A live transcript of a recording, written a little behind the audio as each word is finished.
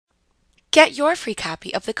Get your free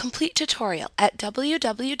copy of the complete tutorial at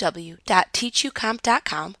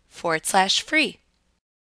www.teachucomp.com/free.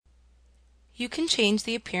 You can change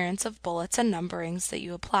the appearance of bullets and numberings that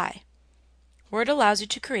you apply. Word allows you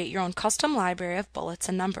to create your own custom library of bullets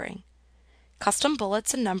and numbering. Custom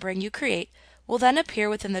bullets and numbering you create will then appear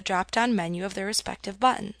within the drop-down menu of their respective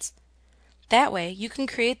buttons. That way, you can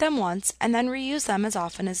create them once and then reuse them as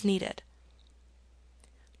often as needed.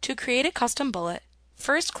 To create a custom bullet,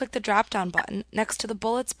 first click the drop-down button next to the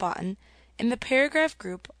Bullets button in the paragraph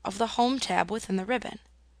group of the Home tab within the ribbon.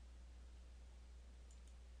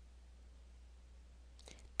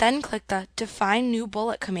 Then click the Define New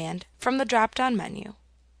Bullet command from the drop-down menu.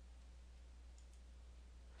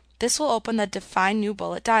 This will open the Define New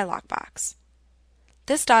Bullet dialog box.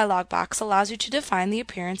 This dialog box allows you to define the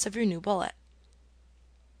appearance of your new bullet.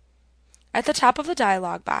 At the top of the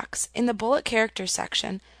dialog box, in the Bullet Characters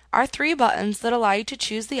section, are three buttons that allow you to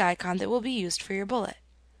choose the icon that will be used for your bullet: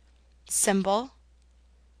 Symbol,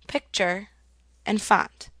 Picture, and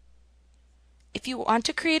Font. If you want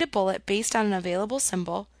to create a bullet based on an available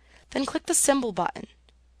symbol, then click the Symbol button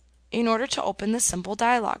in order to open the Symbol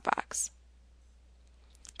dialog box.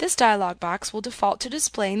 This dialog box will default to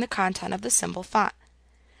displaying the content of the symbol font.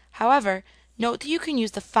 However, note that you can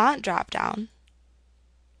use the Font drop-down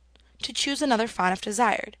to choose another font if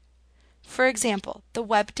desired. For example, the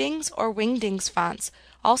Webdings or Wingdings fonts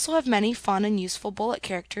also have many fun and useful bullet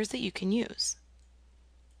characters that you can use.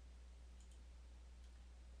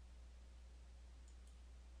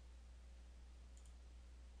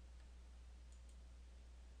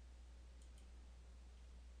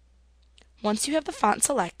 Once you have the font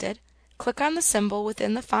selected, click on the symbol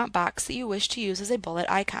within the font box that you wish to use as a bullet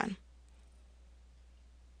icon.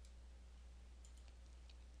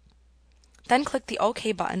 Then click the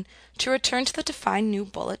OK button to return to the Define New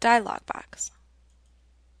Bullet dialog box.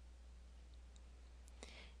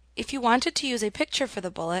 If you wanted to use a picture for the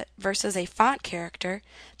bullet versus a font character,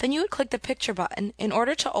 then you would click the Picture button in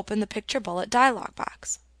order to open the Picture Bullet dialog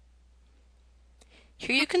box.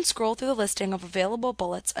 Here you can scroll through the listing of available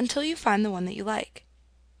bullets until you find the one that you like.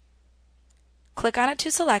 Click on it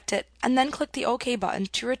to select it, and then click the OK button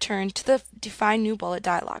to return to the Define New Bullet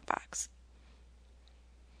dialog box.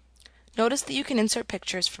 Notice that you can insert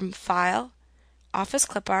pictures from File, Office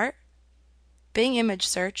Clip Art, Bing Image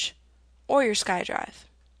Search, or your SkyDrive.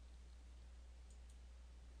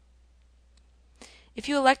 If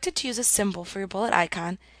you elected to use a symbol for your bullet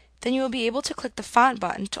icon, then you will be able to click the Font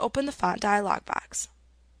button to open the Font dialog box.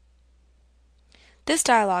 This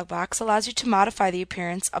dialog box allows you to modify the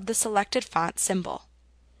appearance of the selected font symbol.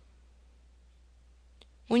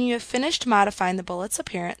 When you have finished modifying the bullet's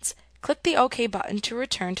appearance, click the OK button to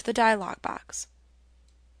return to the dialog box.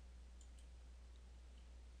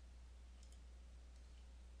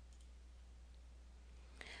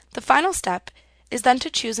 The final step is then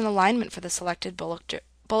to choose an alignment for the selected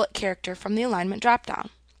bullet character from the Alignment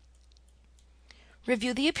drop-down.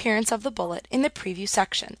 Review the appearance of the bullet in the Preview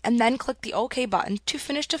section, and then click the OK button to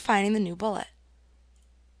finish defining the new bullet.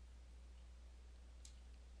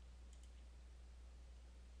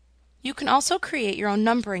 You can also create your own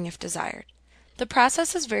numbering if desired. The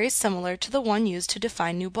process is very similar to the one used to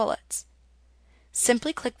define new bullets.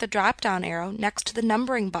 Simply click the drop-down arrow next to the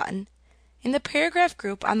Numbering button in the paragraph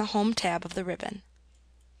group on the Home tab of the ribbon.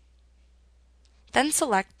 Then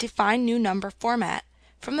select Define New Number Format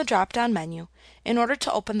from the drop-down menu in order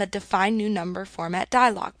to open the Define New Number Format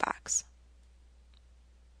dialog box.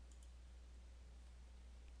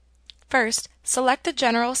 First, select the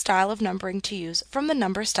general style of numbering to use from the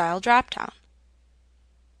Number Style drop-down.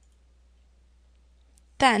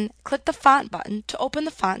 Then, click the Font button to open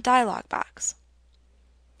the Font dialog box.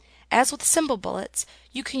 As with symbol bullets,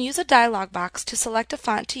 you can use a dialog box to select a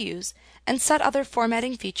font to use and set other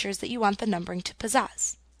formatting features that you want the numbering to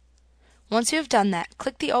possess. Once you have done that,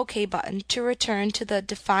 click the OK button to return to the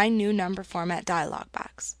Define New Number Format dialog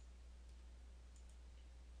box.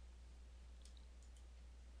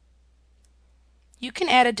 You can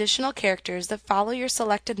add additional characters that follow your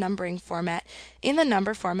selected numbering format in the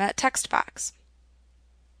Number Format text box.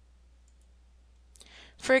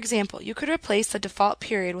 For example, you could replace the default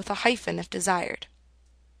period with a hyphen if desired.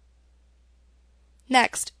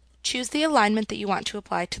 Next, choose the alignment that you want to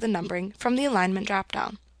apply to the numbering from the Alignment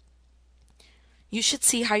drop-down. You should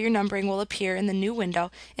see how your numbering will appear in the new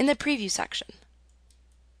window in the Preview section.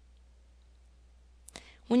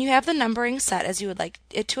 When you have the numbering set as you would like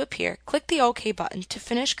it to appear, click the OK button to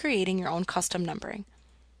finish creating your own custom numbering.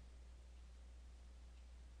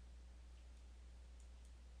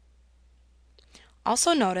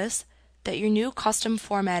 Also notice that your new custom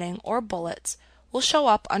formatting or bullets will show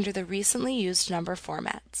up under the recently used number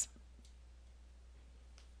formats.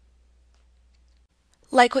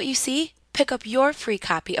 Like what you see? Pick up your free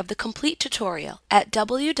copy of the complete tutorial at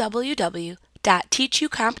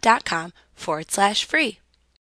www.teachucomp.com/free.